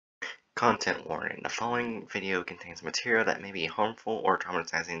Content warning. The following video contains material that may be harmful or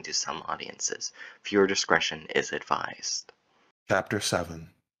traumatizing to some audiences. Viewer discretion is advised. Chapter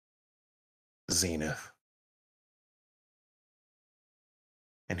 7 Zenith.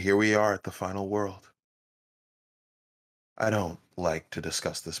 And here we are at the final world. I don't like to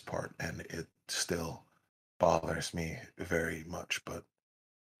discuss this part, and it still bothers me very much, but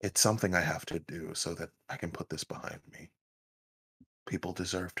it's something I have to do so that I can put this behind me. People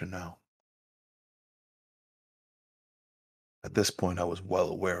deserve to know. At this point, I was well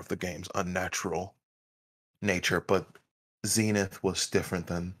aware of the game's unnatural nature, but Zenith was different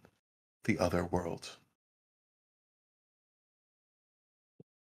than the other worlds.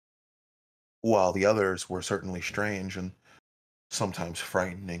 While the others were certainly strange and sometimes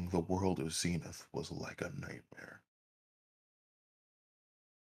frightening, the world of Zenith was like a nightmare.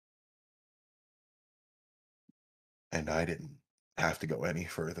 And I didn't have to go any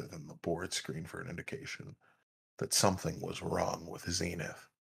further than the board screen for an indication that something was wrong with Zenith.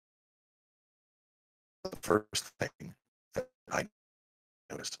 The first thing that I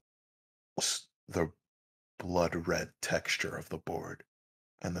noticed was the blood red texture of the board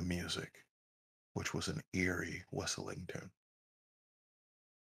and the music, which was an eerie whistling tune.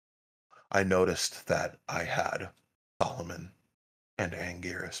 I noticed that I had Solomon and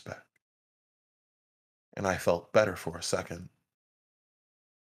Anguirus back, and I felt better for a second.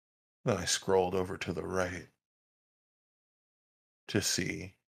 Then I scrolled over to the right to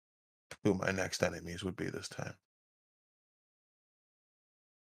see who my next enemies would be this time.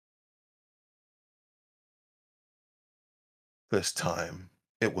 This time,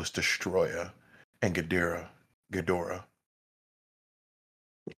 it was Destroya and Ghidorah.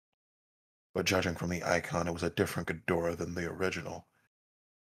 But judging from the icon, it was a different Ghidorah than the original,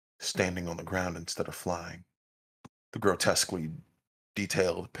 standing on the ground instead of flying. The grotesquely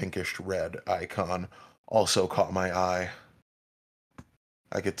detailed pinkish red icon also caught my eye.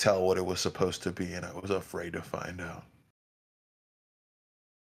 I could tell what it was supposed to be, and I was afraid to find out.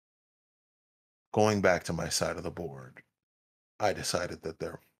 Going back to my side of the board, I decided that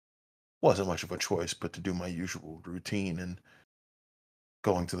there wasn't much of a choice but to do my usual routine and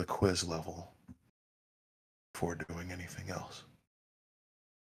going to the quiz level before doing anything else.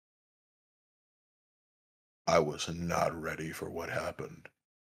 I was not ready for what happened.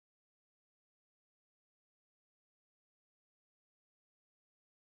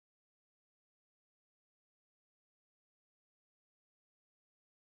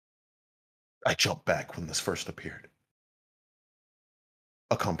 I jumped back when this first appeared,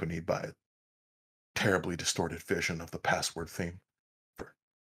 accompanied by a terribly distorted vision of the password theme.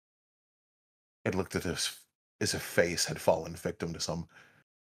 It looked as if Face had fallen victim to some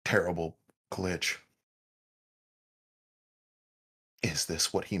terrible glitch. Is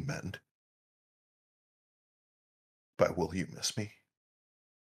this what he meant by "Will you miss me"?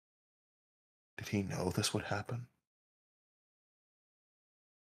 Did he know this would happen?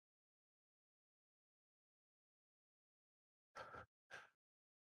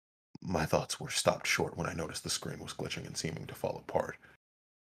 My thoughts were stopped short when I noticed the screen was glitching and seeming to fall apart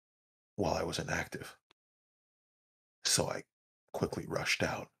while I was inactive. So I quickly rushed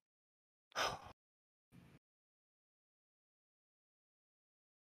out.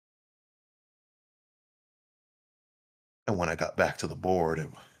 And when I got back to the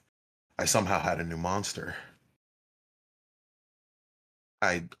board, I somehow had a new monster.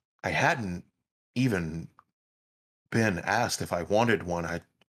 I I hadn't even been asked if I wanted one. I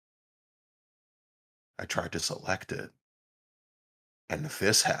tried to select it, and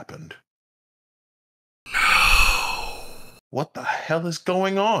this happened. What the hell is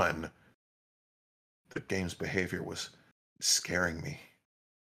going on? The game's behavior was scaring me,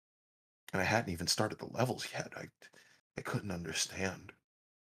 and I hadn't even started the levels yet. I couldn't understand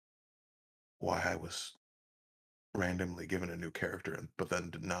why I was randomly given a new character but then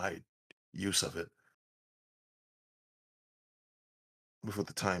denied use of it. But for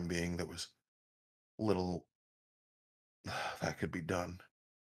the time being, there was little that could be done,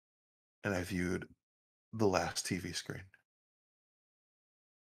 and I viewed the last TV screen.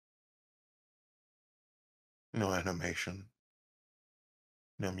 No animation,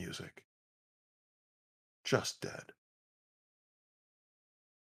 no music, just dead.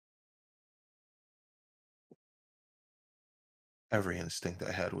 Every instinct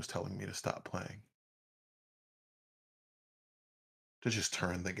I had was telling me to stop playing, to just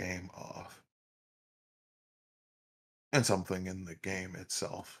turn the game off. And something in the game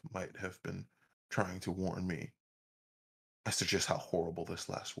itself might have been trying to warn me as to just how horrible this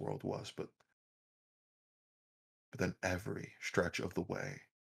last world was, but then every stretch of the way,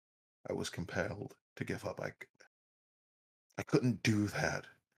 I was compelled to give up. I couldn't do that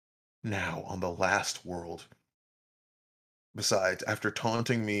now on the last world. Besides, after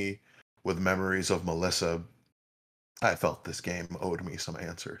taunting me with memories of Melissa, I felt this game owed me some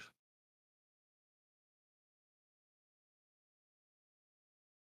answers.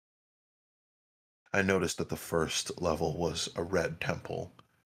 I noticed that the first level was a red temple,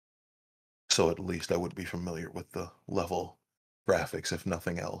 so at least I would be familiar with the level graphics, if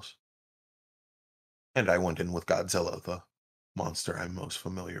nothing else. And I went in with Godzilla, the monster I'm most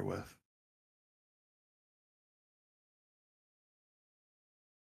familiar with.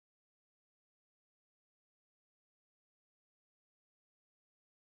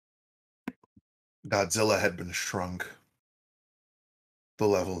 Godzilla had been shrunk. The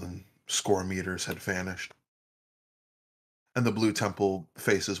level and score meters had vanished. And the Blue Temple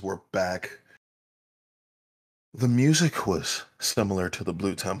faces were back. The music was similar to the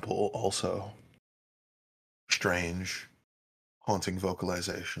Blue Temple, also. Strange, haunting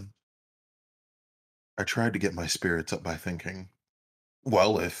vocalization. I tried to get my spirits up by thinking,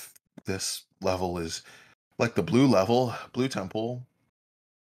 well, if this level is like the blue level, Blue Temple,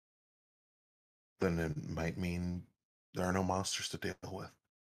 then it might mean there are no monsters to deal with.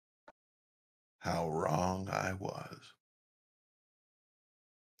 How wrong I was.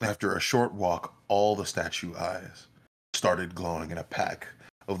 After a short walk, all the statue eyes started glowing, and a pack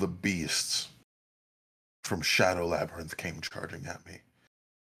of the beasts from Shadow Labyrinth came charging at me.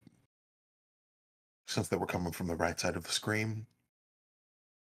 Since they were coming from the right side of the screen,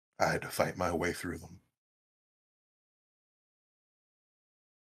 I had to fight my way through them.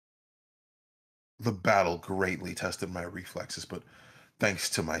 The battle greatly tested my reflexes, but thanks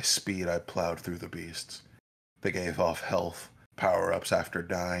to my speed, I plowed through the beasts. They gave off health power ups after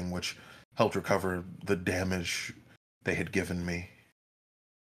dying, which helped recover the damage they had given me.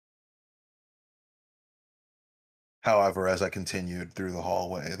 However, as I continued through the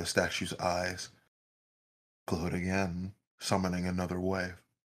hallway, the statue's eyes glowed again, summoning another wave.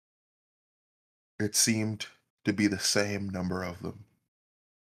 It seemed to be the same number of them,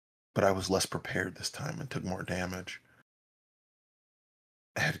 but I was less prepared this time and took more damage.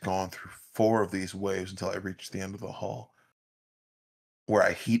 I had gone through 4 of these waves until I reached the end of the hall, where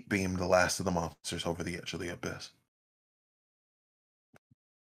I heat beamed the last of the monsters over the edge of the abyss.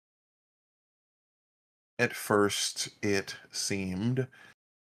 At first, it seemed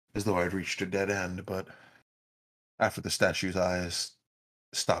as though I'd reached a dead end, but after the statue's eyes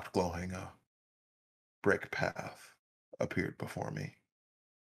stopped glowing, a brick path appeared before me.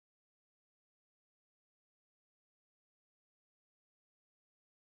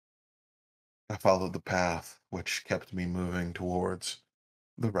 I followed the path, which kept me moving towards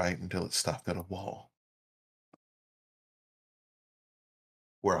the right until it stopped at a wall,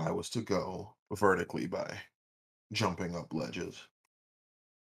 where I was to go vertically by jumping up ledges.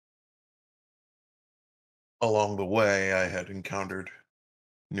 Along the way, I had encountered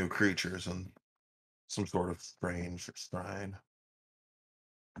new creatures and some sort of strange shrine,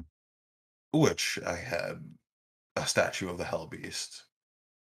 which I had a statue of the Hell Beast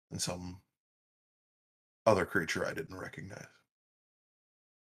and some other creature I didn't recognize.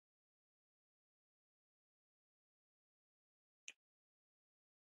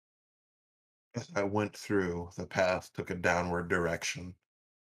 As I went through, the path took a downward direction.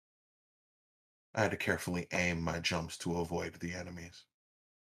 I had to carefully aim my jumps to avoid the enemies,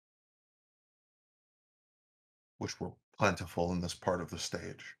 which were plentiful in this part of the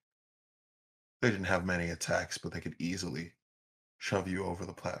stage. They didn't have many attacks, but they could easily shove you over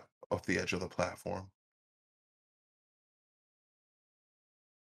off the edge of the platform.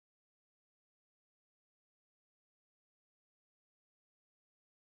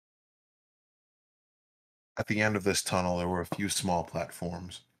 At the end of this tunnel, there were a few small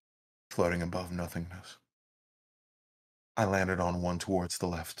platforms floating above nothingness. I landed on one towards the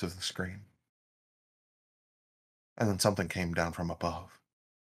left of the screen, and then something came down from above.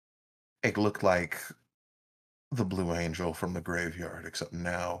 It looked like the Blue Angel from the graveyard, except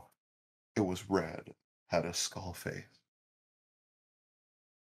now it was red, had a skull face.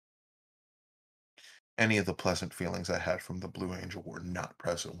 Any of the pleasant feelings I had from the Blue Angel were not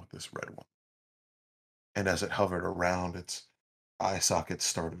present with this red one. And as it hovered around, its eye sockets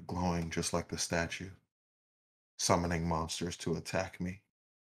started glowing just like the statue, summoning monsters to attack me.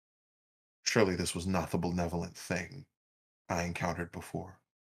 Surely this was not the benevolent thing I encountered before.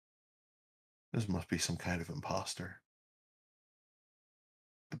 This must be some kind of imposter.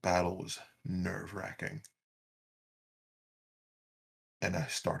 The battle was nerve-wracking, and I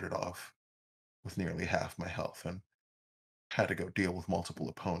started off with nearly half my health, and had to go deal with multiple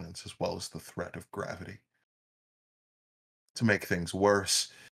opponents as well as the threat of gravity. To make things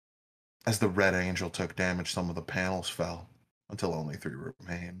worse, as the Red Angel took damage, some of the panels fell until only 3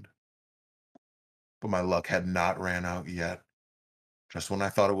 remained. But my luck had not ran out yet. Just when I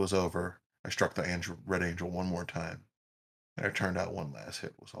thought it was over, I struck the Red Angel one more time, and it turned out one last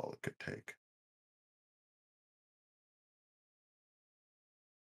hit was all it could take.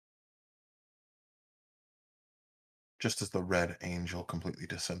 Just as the Red Angel completely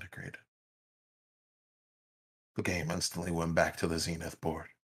disintegrated, the game instantly went back to the Zenith board.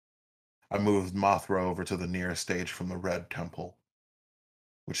 I moved Mothra over to the nearest stage from the Red Temple,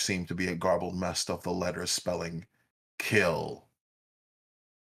 which seemed to be a garbled mess of the letters spelling kill,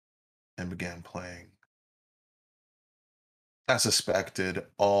 and began playing. As suspected,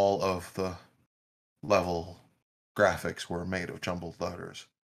 all of the level graphics were made of jumbled letters,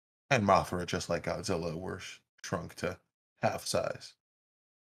 and Mothra, just like Godzilla, were shrunk to half size.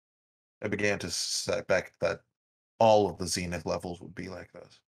 I began to suspect that all of the Zenith levels would be like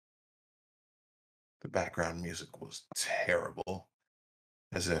this. The background music was terrible,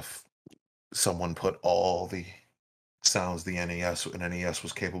 as if someone put all the sounds the NES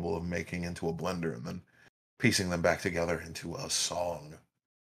was capable of making into a blender and then piecing them back together into a song.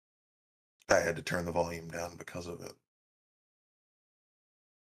 I had to turn the volume down because of it.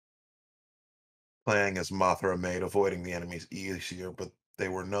 Playing as Mothra made avoiding the enemies easier, but they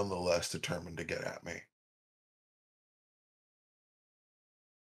were nonetheless determined to get at me.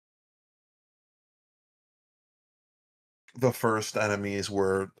 The first enemies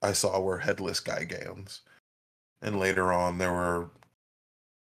I saw were headless Gigans, and later on there were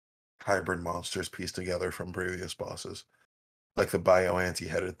hybrid monsters pieced together from previous bosses, like the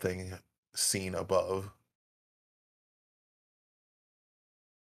bio-anti-headed thing seen above.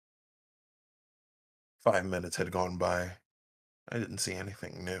 5 minutes had gone by. I didn't see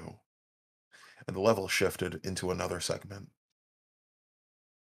anything new, and the level shifted into another segment.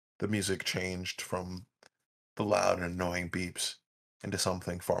 The music changed from the loud and annoying beeps into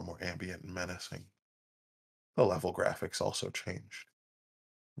something far more ambient and menacing. The level graphics also changed,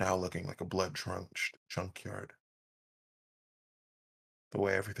 now looking like a blood-drenched junkyard. The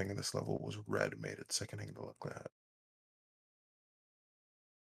way everything in this level was red made it sickening to look at.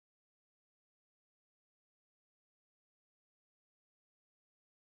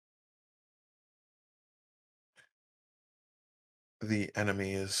 The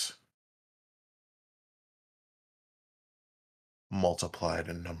enemies multiplied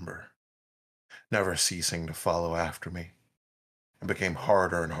in number, never ceasing to follow after me, and became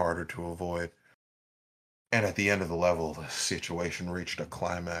harder and harder to avoid. And at the end of the level, the situation reached a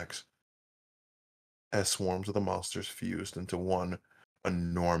climax as swarms of the monsters fused into one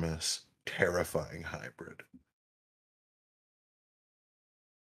enormous, terrifying hybrid.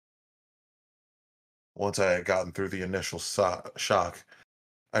 Once I had gotten through the initial shock,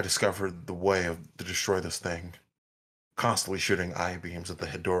 I discovered the way to destroy this thing, constantly shooting eye beams at the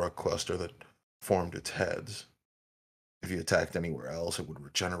Hedora cluster that formed its heads. If you attacked anywhere else, it would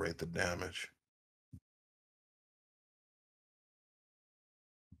regenerate the damage.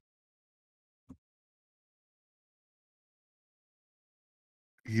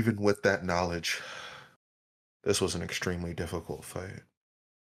 Even with that knowledge, this was an extremely difficult fight.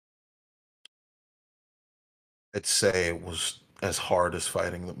 I'd say it was as hard as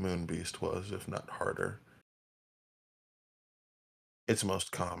fighting the Moon Beast was, if not harder. Its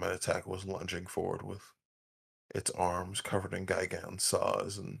most common attack was lunging forward with its arms covered in Gigan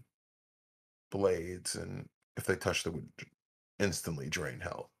saws and blades, and if they touched it would instantly drain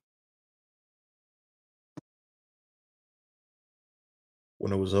health.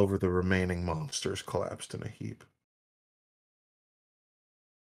 When it was over, the remaining monsters collapsed in a heap.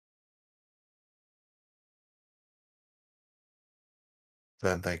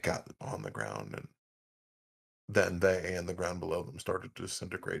 Then they got on the ground, and then they and the ground below them started to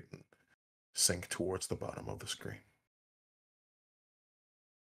disintegrate and sink towards the bottom of the screen.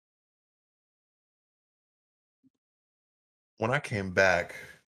 When I came back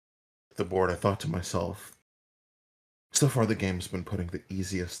to the board, I thought to myself, so far the game's been putting the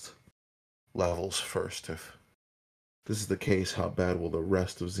easiest levels first. If this is the case, how bad will the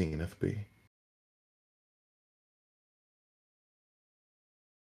rest of Zenith be?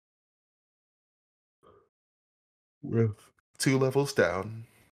 With 2 levels down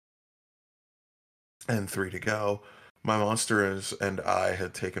and 3 to go, my monsters and I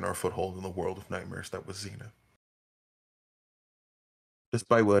had taken our foothold in the world of nightmares that was Zenith.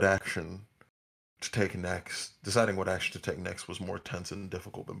 Despite what action to take next, deciding what action to take next was more tense and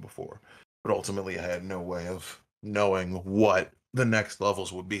difficult than before. But ultimately, I had no way of knowing what the next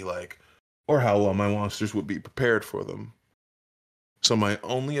levels would be like, or how well my monsters would be prepared for them. So my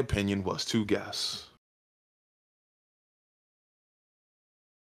only opinion was to guess.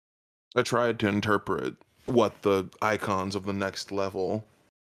 I tried to interpret what the icons of the next level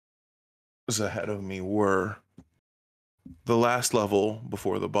ahead of me were. The last level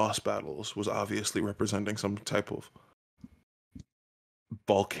before the boss battles was obviously representing some type of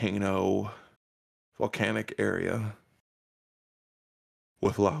volcanic area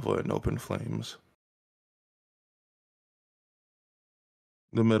with lava and open flames.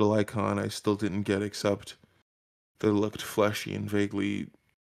 The middle icon I still didn't get, except they looked fleshy and vaguely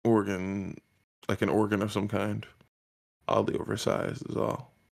organ, like an organ of some kind, oddly oversized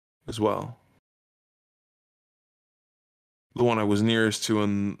as well. The one I was nearest to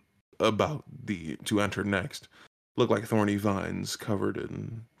and about to enter next looked like thorny vines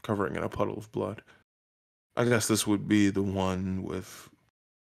covering in a puddle of blood. I guess this would be the one with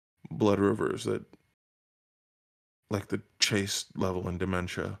blood rivers that, like the chase level in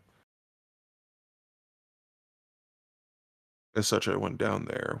Dementia. As such, I went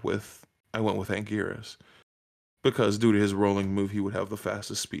with Anguirus, because due to his rolling move, he would have the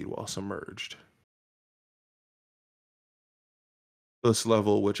fastest speed while submerged. This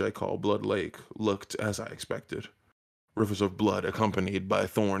level, which I call Blood Lake, looked as I expected. Rivers of blood accompanied by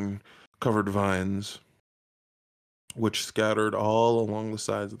thorn-covered vines, which scattered all along the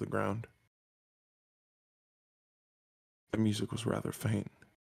sides of the ground. The music was rather faint,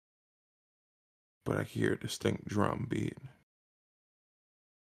 but I could hear a distinct drum beat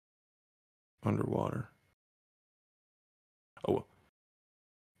underwater. Oh,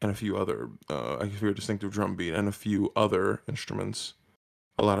 and a few other, I could hear a distinctive drum beat and a few other instruments,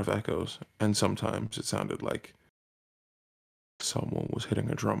 a lot of echoes, and sometimes it sounded like someone was hitting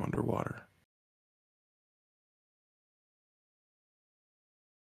a drum underwater.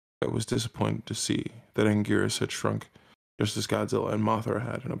 I was disappointed to see that Anguirus had shrunk just as Godzilla and Mothra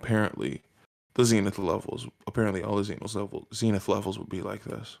had, and apparently all the Zenith levels would be like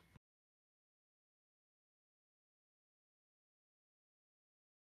this.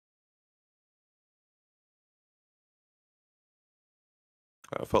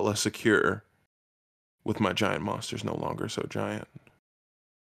 I felt less secure with my giant monsters no longer so giant.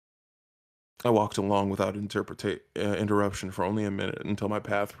 I walked along without interruption for only a minute until my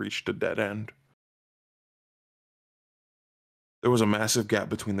path reached a dead end. There was a massive gap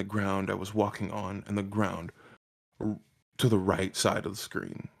between the ground I was walking on and the ground to the right side of the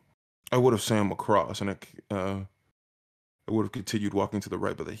screen. I would have swam across, and I would have continued walking to the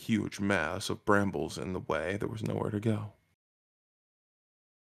right, but the huge mass of brambles in the way, there was nowhere to go.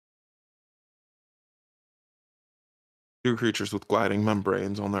 Two creatures with gliding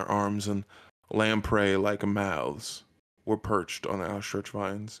membranes on their arms and lamprey-like mouths were perched on outstretched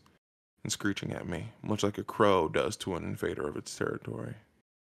vines and screeching at me, much like a crow does to an invader of its territory.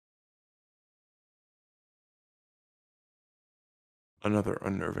 Another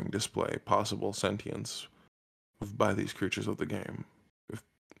unnerving display, possible sentience by these creatures of the game, if,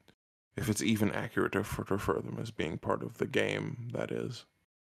 if it's even accurate to refer them as being part of the game, that is.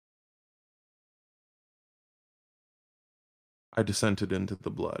 I descended into the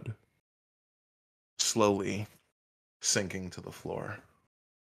blood, slowly sinking to the floor.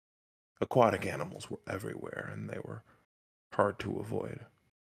 Aquatic animals were everywhere, and they were hard to avoid.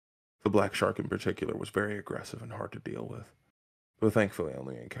 The black shark in particular was very aggressive and hard to deal with, but thankfully I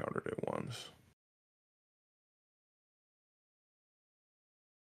only encountered it once.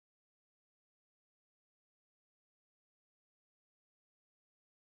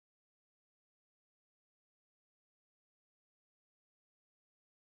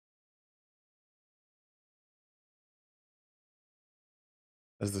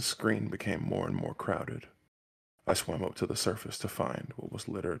 As the screen became more and more crowded, I swam up to the surface to find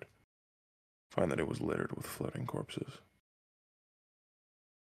that it was littered with floating corpses.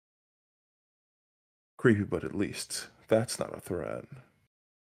 Creepy, but at least that's not a threat.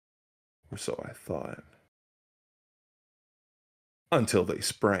 Or so I thought. Until they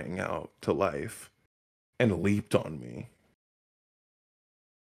sprang out to life and leaped on me.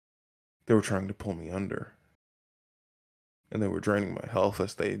 They were trying to pull me under, and they were draining my health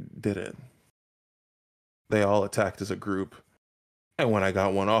as they did it. They all attacked as a group, and when I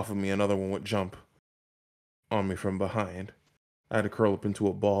got one off of me, another one would jump on me from behind. I had to curl up into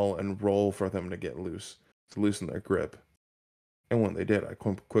a ball and roll for them to get loose, to loosen their grip. And when they did, I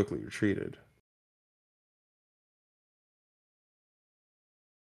quickly retreated.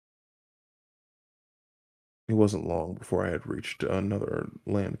 It wasn't long before I had reached another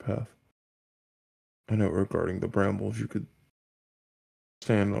land path. I know regarding the brambles, you could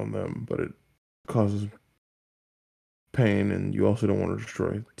stand on them, but it causes pain, and you also don't want to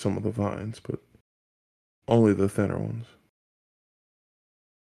destroy some of the vines, but only the thinner ones.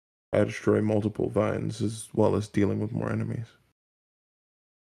 I destroy multiple vines as well as dealing with more enemies.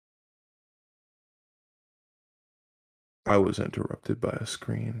 I was interrupted by a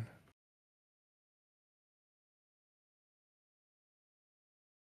screen.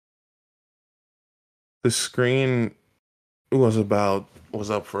 The screen was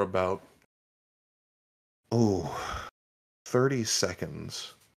up for about oh 30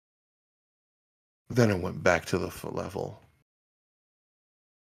 seconds. Then it went back to the level.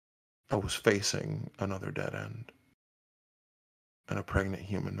 I was facing another dead end and a pregnant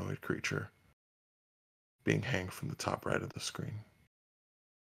humanoid creature being hanged from the top right of the screen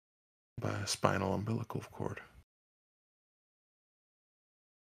by a spinal umbilical cord.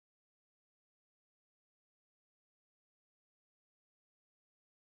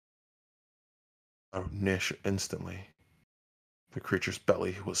 A niche instantly. The creature's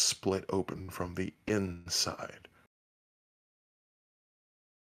belly was split open from the inside.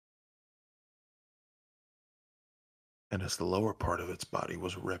 And as the lower part of its body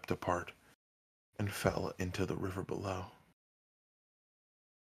was ripped apart and fell into the river below,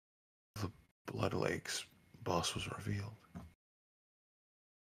 the Blood Lake's boss was revealed.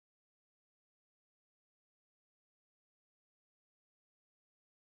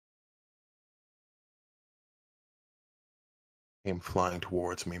 Came flying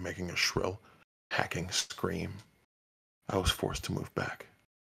towards me, making a shrill, hacking scream. I was forced to move back.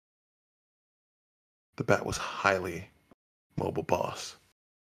 The bat was highly mobile boss,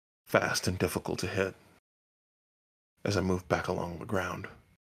 fast and difficult to hit. As I moved back along the ground,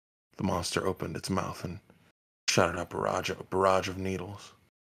 the monster opened its mouth and shot out a barrage of needles.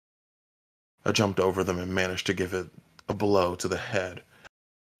 I jumped over them and managed to give it a blow to the head,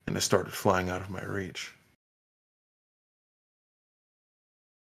 and it started flying out of my reach.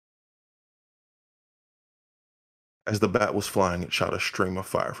 As the bat was flying, it shot a stream of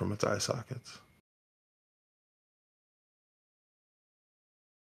fire from its eye sockets.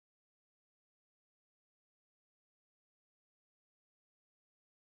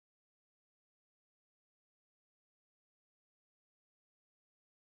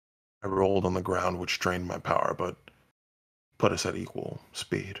 I rolled on the ground, which drained my power, but put us at equal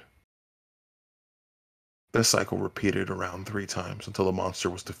speed. This cycle repeated around 3 times until the monster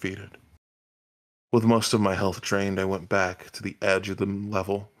was defeated. With most of my health drained, I went back to the edge of the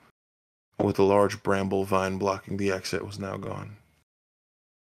level. With the large bramble vine blocking the exit, was now gone.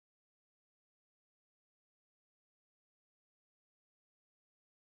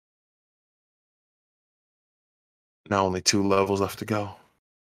 Now only 2 levels left to go.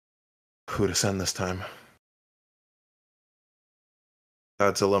 Who to send this time?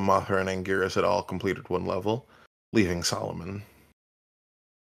 Godzilla, Mothra, and Anguirus had all completed 1 level, leaving Solomon.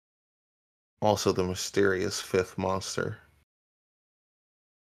 Also the mysterious 5th monster.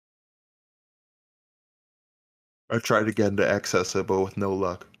 I tried again to access it, but with no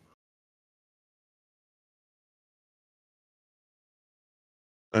luck.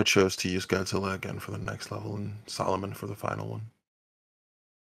 I chose to use Godzilla again for the next level and Solomon for the final one.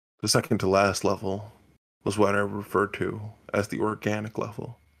 The second to last level was what I referred to as the organic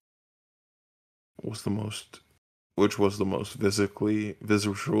level, was the most, which was the most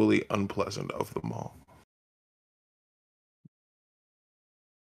visually unpleasant of them all.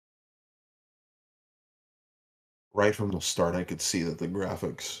 Right from the start, I could see that the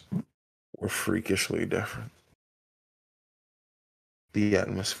graphics were freakishly different. The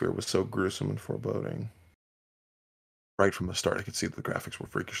atmosphere was so gruesome and foreboding. Right from the start, I could see the graphics were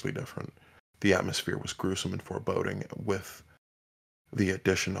freakishly different. The atmosphere was gruesome and foreboding with the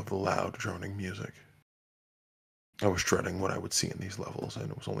addition of the loud, droning music. I was dreading what I would see in these levels,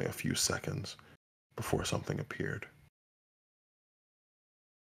 and it was only a few seconds before something appeared.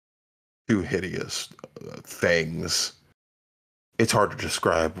 2 hideous things. It's hard to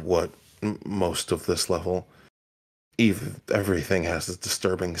describe what most of this level. Everything has a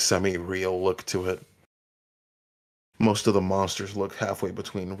disturbing, semi-real look to it. Most of the monsters look halfway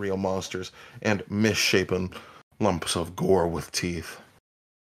between real monsters and misshapen lumps of gore with teeth.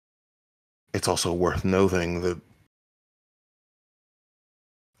 It's also worth noting that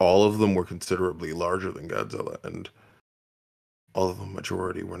all of them were considerably larger than Godzilla, and although the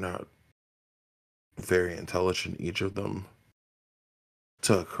majority were not very intelligent, each of them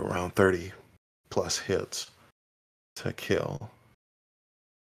took around 30 plus hits to kill.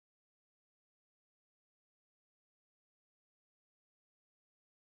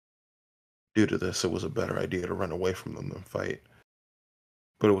 Due to this, it was a better idea to run away from them than fight,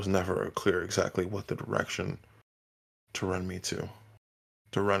 but it was never clear exactly what the direction to run me to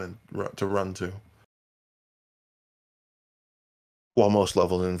run to. While most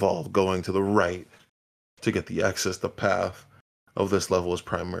levels involve going to the right to get the exits, the path of this level is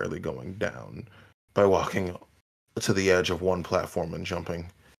primarily going down by walking to the edge of one platform and jumping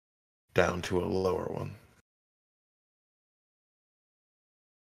down to a lower one.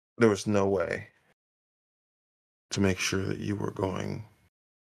 There was no way to make sure that you were going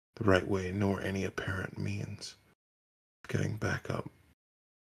the right way, nor any apparent means of getting back up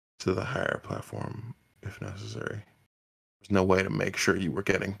to the higher platform if necessary. There's no way to make sure you were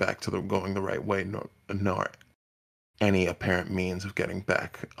getting back to the going the right way, nor any apparent means of getting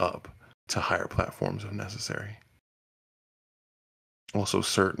back up to higher platforms if necessary. Also,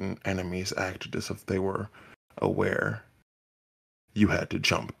 certain enemies acted as if they were aware you had to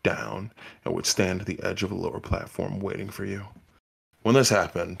jump down and would stand at the edge of a lower platform waiting for you. When this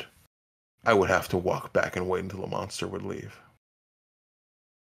happened, I would have to walk back and wait until the monster would leave.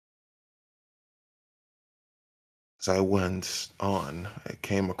 As I went on, I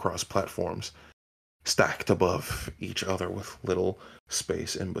came across platforms stacked above each other with little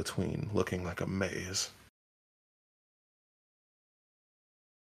space in between, looking like a maze.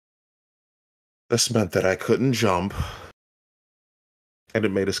 This meant that I couldn't jump, and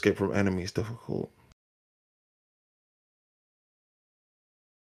it made escape from enemies difficult.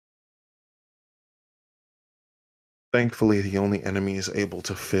 Thankfully, the only enemies able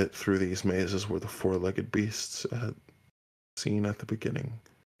to fit through these mazes were the four-legged beasts I had seen at the beginning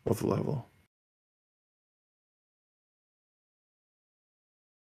of the level.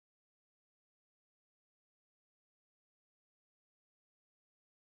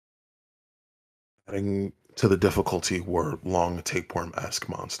 Adding to the difficulty were long tapeworm-esque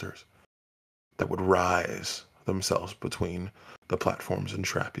monsters that would rise themselves between the platforms and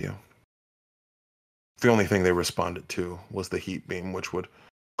trap you. The only thing they responded to was the heat beam, which would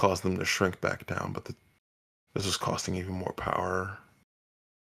cause them to shrink back down, but this was costing even more power,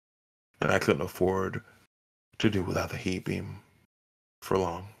 and I couldn't afford to do without the heat beam for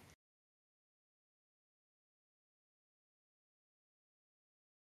long.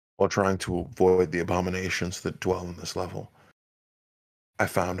 While trying to avoid the abominations that dwell in this level, I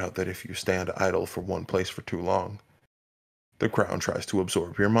found out that if you stand idle for one place for too long, the ground tries to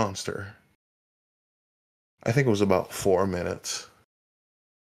absorb your monster. I think it was about 4 minutes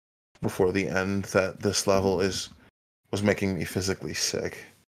before the end that this level was making me physically sick.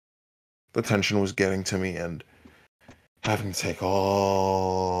 The tension was getting to me, and having to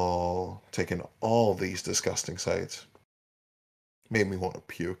taken all these disgusting sights made me want to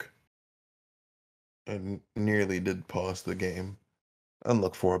puke. I nearly did pause the game and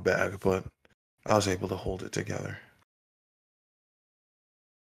look for a bag, but I was able to hold it together.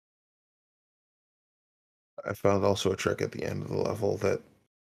 I found also a trick at the end of the level that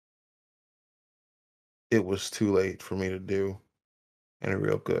it was too late for me to do any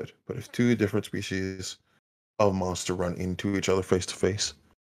real good. But if two different species of monster run into each other face to face,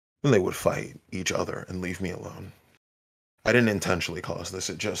 then they would fight each other and leave me alone. I didn't intentionally cause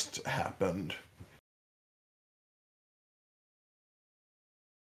this, it just happened.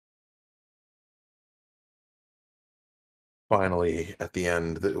 Finally, at the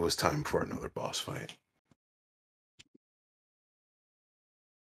end, it was time for another boss fight.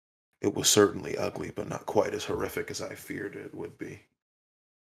 It was certainly ugly, but not quite as horrific as I feared it would be.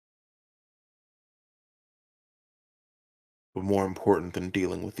 But more important than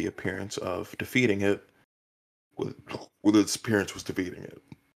dealing with the appearance of defeating it, with, with its appearance was defeating it.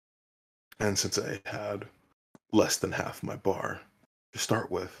 And since I had less than half my bar to start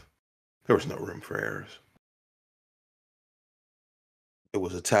with, there was no room for errors. It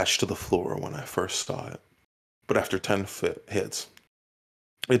was attached to the floor when I first saw it, but after 10 hits,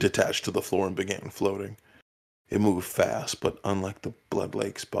 it detached to the floor and began floating. It moved fast, but unlike the Blood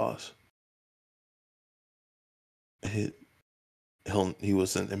Lake's boss, he, he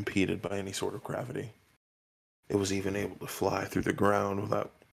wasn't impeded by any sort of gravity. It was even able to fly through the ground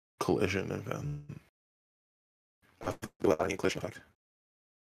without collision event. Without any collision effect.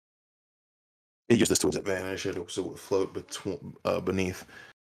 It used this to its advantage. It would float beneath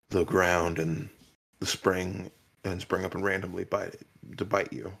the ground and the spring and spring up and randomly bite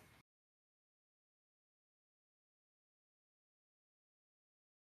you.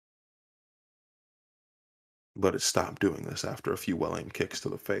 But it stopped doing this after a few well-aimed kicks to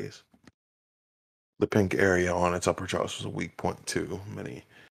the face. The pink area on its upper jaws was a weak point too. Many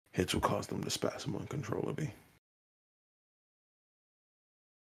hits would cause them to spasm uncontrollably.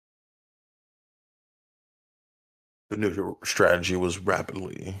 The new strategy was to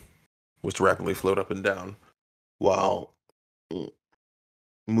rapidly float up and down while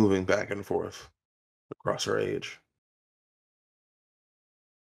moving back and forth across her age.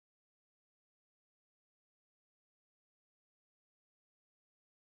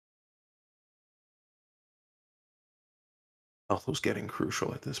 Health was getting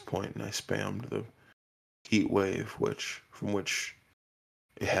crucial at this point, and I spammed the heat wave, from which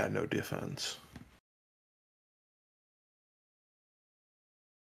it had no defense.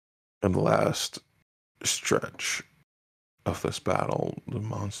 In the last stretch of this battle, the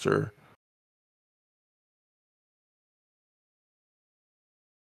monster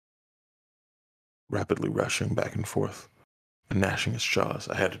rapidly rushing back and forth and gnashing its jaws.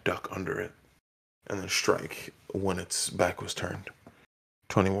 I had to duck under it and then strike when its back was turned.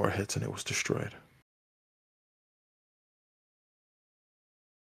 20 more hits and it was destroyed.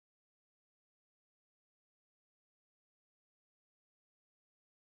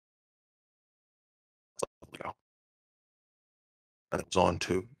 And it was on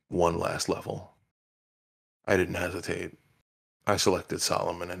to one last level. I didn't hesitate. I selected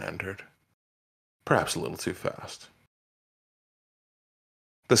Solomon and entered. Perhaps a little too fast.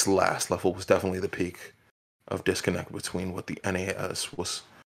 This last level was definitely the peak of disconnect between what the NES was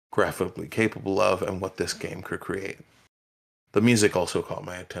graphically capable of and what this game could create. The music also caught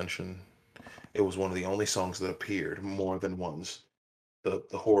my attention. It was one of the only songs that appeared more than once. The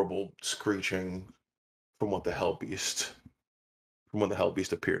horrible screeching from what the Hell Beast from when the Hell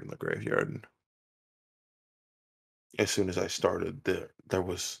Beast appeared in the graveyard. As soon as I started, there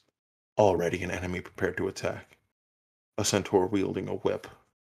was already an enemy prepared to attack. A centaur wielding a whip.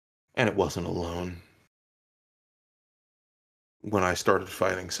 And it wasn't alone. When I started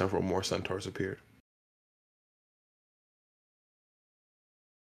fighting, several more centaurs appeared.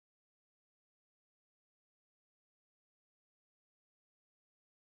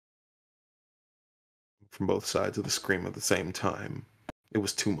 From both sides of the scream at the same time. It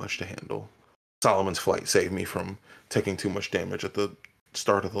was too much to handle. Solomon's flight saved me from taking too much damage at the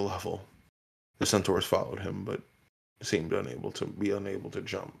start of the level. The centaurs followed him, but seemed unable to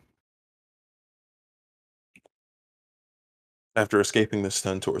jump. After escaping the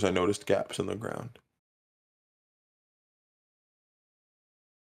centaurs, I noticed gaps in the ground.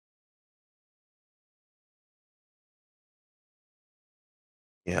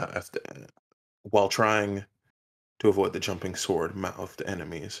 Yeah, while trying to avoid the jumping sword-mouthed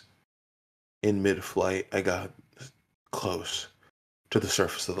enemies, in mid-flight, I got close to the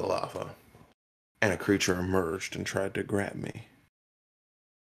surface of the lava, and a creature emerged and tried to grab me.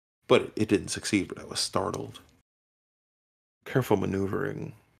 But it didn't succeed, but I was startled. Careful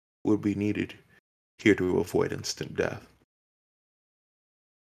maneuvering would be needed here to avoid instant death.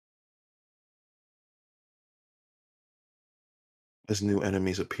 As new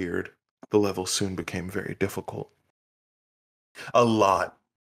enemies appeared, the level soon became very difficult. A lot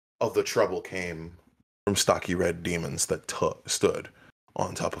of the trouble came from stocky red demons that stood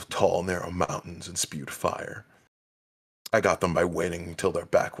on top of tall, narrow mountains and spewed fire. I got them by waiting until their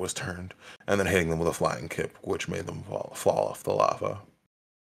back was turned, and then hitting them with a flying kick, which made them fall off the lava.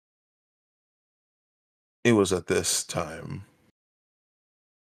 It was at this time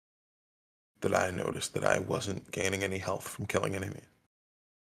that I noticed that I wasn't gaining any health from killing enemies.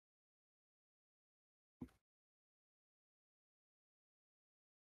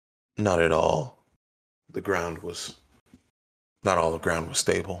 Not at all. The ground was, not all the ground was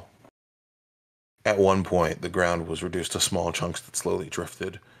stable. At one point, the ground was reduced to small chunks that slowly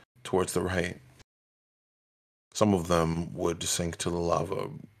drifted towards the right. Some of them would sink to the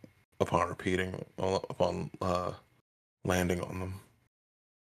lava upon landing on them.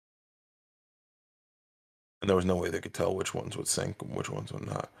 And there was no way they could tell which ones would sink and which ones would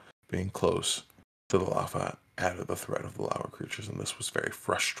not. Being close to the lava added the threat of the lava creatures, and this was very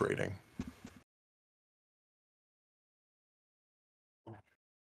frustrating.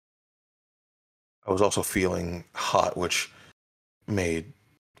 I was also feeling hot, which made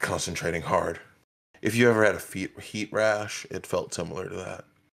concentrating hard. If you ever had a heat rash, it felt similar to that.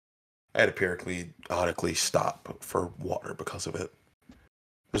 I had to periodically stop for water because of it.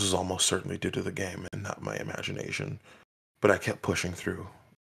 This was almost certainly due to the game and not my imagination, but I kept pushing through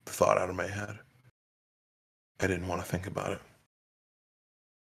the thought out of my head. I didn't want to think about it.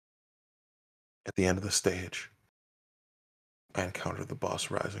 At the end of the stage, I encountered the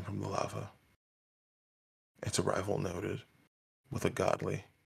boss rising from the lava. Its arrival noted with a godly,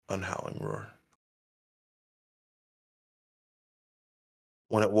 unhowling roar.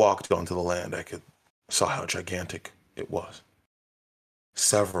 When it walked onto the land, saw how gigantic it was.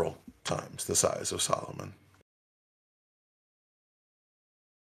 Several times the size of Solomon.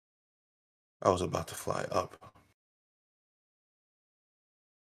 I was about to fly up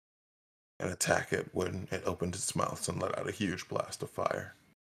and attack it when it opened its mouth and let out a huge blast of fire.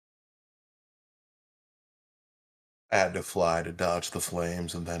 I had to fly to dodge the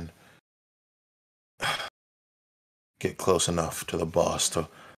flames and then get close enough to the boss to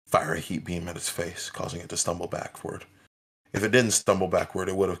fire a heat beam at its face, causing it to stumble backward. If it didn't stumble backward,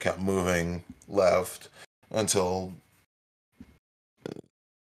 it would have kept moving left until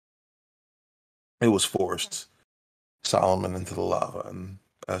it was forced Solomon into the lava, and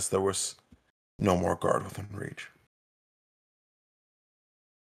as there was no more guard within reach.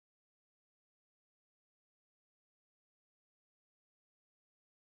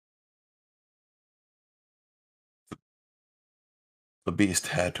 The beast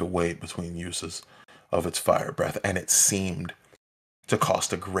had to wait between uses of its fire breath, and it seemed to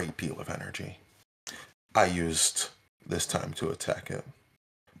cost a great deal of energy. I used this time to attack it,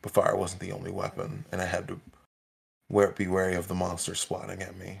 but fire wasn't the only weapon, and I had to be wary of the monster swatting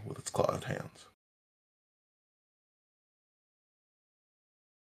at me with its clawed hands.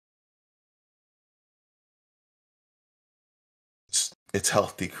 Its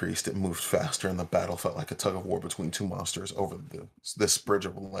health decreased. It moved faster, and the battle felt like a tug of war between two monsters over this bridge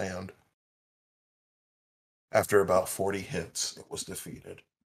of land. After about 40 hits, it was defeated,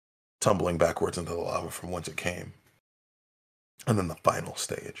 tumbling backwards into the lava from whence it came. And then the final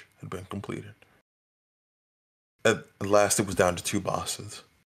stage had been completed. At last, it was down to two bosses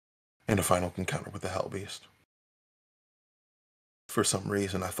and a final encounter with the Hell Beast. For some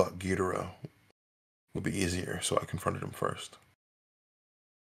reason, I thought Ghidorah would be easier, so I confronted him first.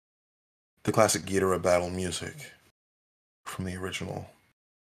 The classic Ghidorah battle music from the original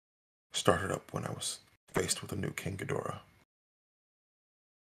started up when I was faced with a new King Ghidorah.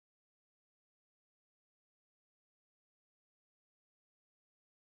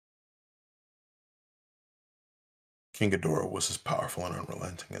 King Ghidorah was as powerful and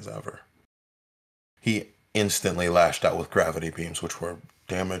unrelenting as ever. He instantly lashed out with gravity beams, which were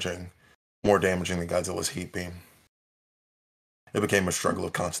more damaging than Godzilla's heat beam. It became a struggle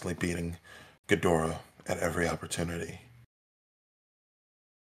of constantly beating Ghidorah at every opportunity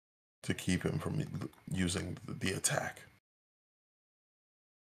to keep him from using the attack.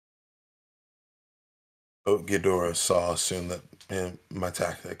 But Ghidorah saw soon that my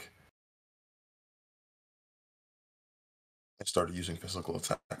tactic and started using physical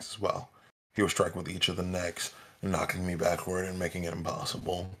attacks as well. He was striking with each of the necks, knocking me backward and making it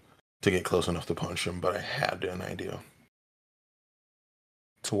impossible to get close enough to punch him, but I had an idea.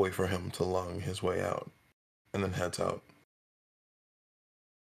 To wait for him to lung his way out, and then heads out.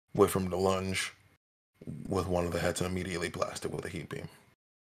 Wait for him to lunge with one of the heads and immediately blast it with a heat beam.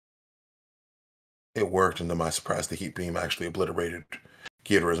 It worked, and to my surprise, the heat beam actually obliterated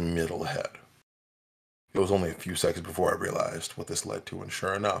Ghidorah's middle head. It was only a few seconds before I realized what this led to, and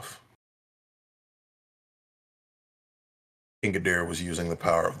sure enough, King Ghidorah was using the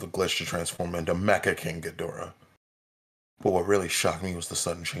power of the glitch to transform into Mecha King Ghidorah. But what really shocked me was the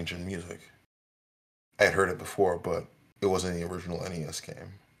sudden change in music. I had heard it before, but it wasn't the original NES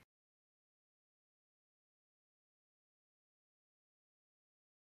game.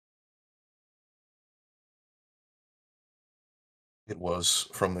 It was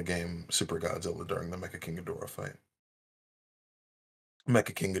from the game Super Godzilla during the Mecha King Ghidorah fight.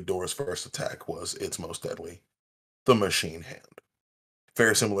 Mecha King Ghidorah's first attack was its most deadly, the Machine Hand.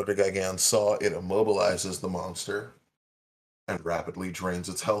 Very similar to Gigan's Saw, it immobilizes the monster and rapidly drains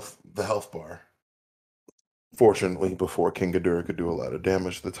the health bar. Fortunately, before King Ghidorah could do a lot of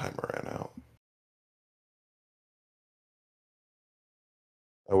damage, the timer ran out.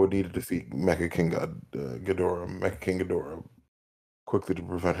 I would need to defeat Mecha King Ghidorah quickly to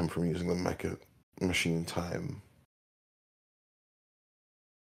prevent him from using the Mecha Machine time.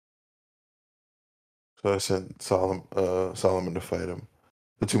 So I sent Solomon to fight him.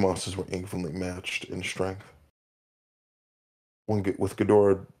 The two monsters were evenly matched in strength. With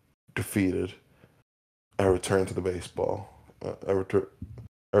Ghidorah defeated, I returned to the baseball. I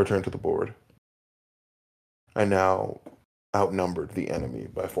returned to the board. I now outnumbered the enemy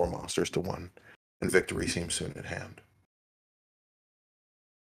by 4 monsters to 1, and victory seemed soon at hand.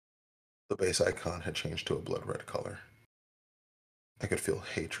 The base icon had changed to a blood red color. I could feel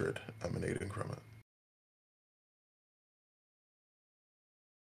hatred emanating from it.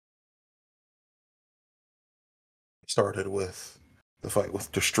 It started with the fight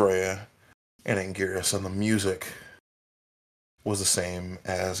with Destroya and Anguirus, and the music was the same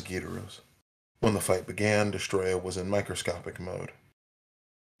as Ghidorah's. When the fight began, Destroya was in microscopic mode.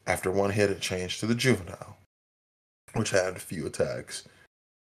 After one hit, it changed to the Juvenile, which had few attacks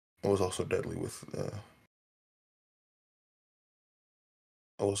It was also deadly with. It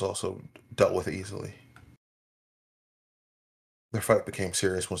was also dealt with easily. Their fight became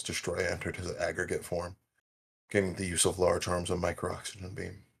serious once Destroy entered his aggregate form, gaining the use of large arms and micro-oxygen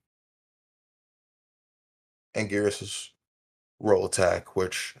beam. Anguirus' roll attack,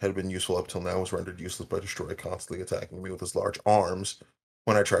 which had been useful up till now, was rendered useless by Destroy constantly attacking me with his large arms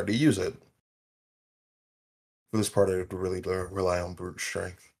when I tried to use it. For this part, I had to really rely on brute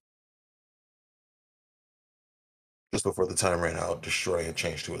strength. Just before the time ran out, Destroy had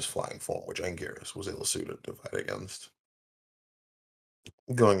changed to his flying form, which Anguirus was ill-suited to fight against.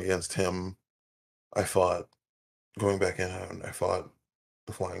 Going against him, I fought, going back in, I fought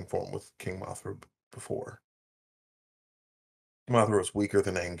the flying form with King Mothra before. Mothra was weaker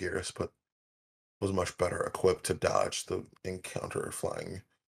than Anguirus, but was much better equipped to dodge the encounter flying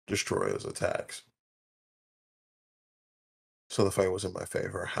Destroyer's attacks. So the fight was in my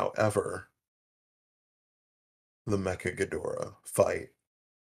favor. However, the Mecha Ghidorah fight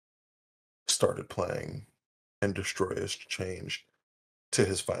started playing, and Destroyer's changed to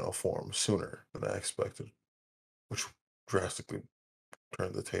his final form sooner than I expected, which drastically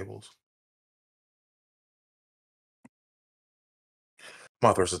turned the tables.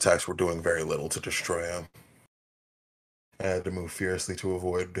 Mothra's attacks were doing very little to destroy him. I had to move fiercely to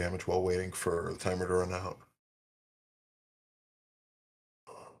avoid damage while waiting for the timer to run out.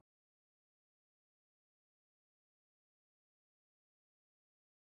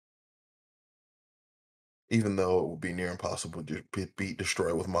 Even though it would be near impossible to beat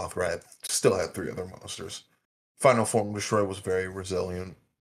Destroy with Mothra, I still had three other monsters. Final form Destroy was very resilient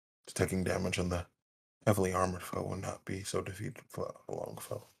to taking damage, and the heavily armored foe would not be so defeated without a long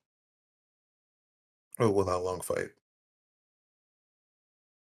foe. Or without a long fight.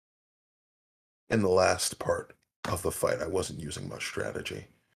 In the last part of the fight, I wasn't using much strategy,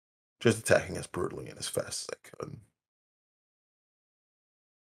 just attacking as brutally and as fast as I could.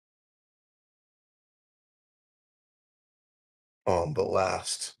 On the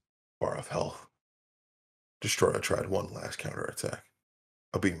last bar of health, Destroyer tried one last counterattack,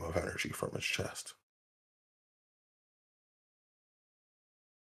 a beam of energy from its chest.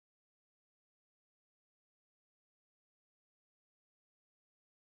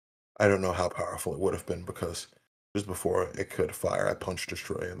 I don't know how powerful it would have been because just before it could fire, I punched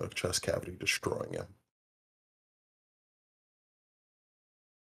Destroyer in the chest cavity, destroying him.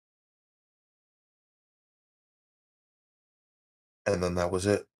 And then that was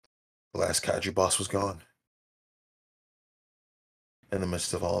it. The last Kaiju boss was gone. In the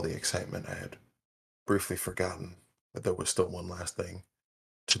midst of all the excitement, I had briefly forgotten that there was still one last thing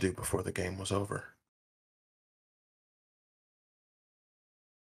to do before the game was over.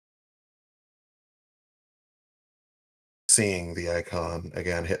 Seeing the icon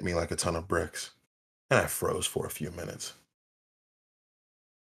again hit me like a ton of bricks, and I froze for a few minutes.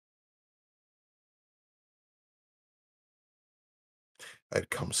 I'd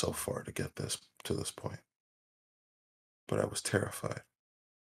come so far to get to this point, but I was terrified.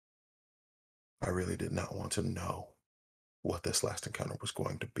 I really did not want to know what this last encounter was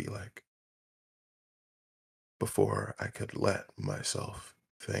going to be like. Before I could let myself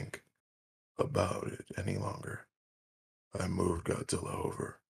think about it any longer, I moved Godzilla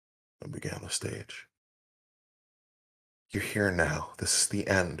over and began the stage. You're here now. This is the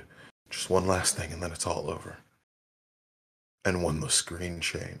end. Just one last thing and then it's all over. And when the screen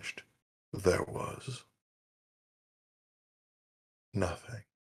changed, there was nothing.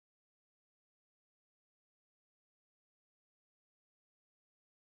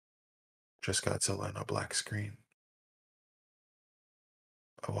 Just Godzilla and a black screen.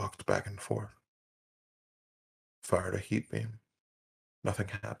 I walked back and forth, fired a heat beam. Nothing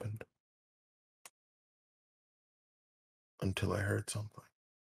happened until I heard something.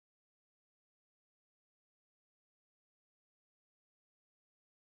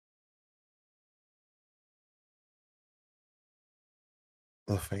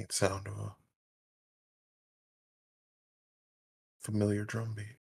 The faint sound of a familiar drum beat.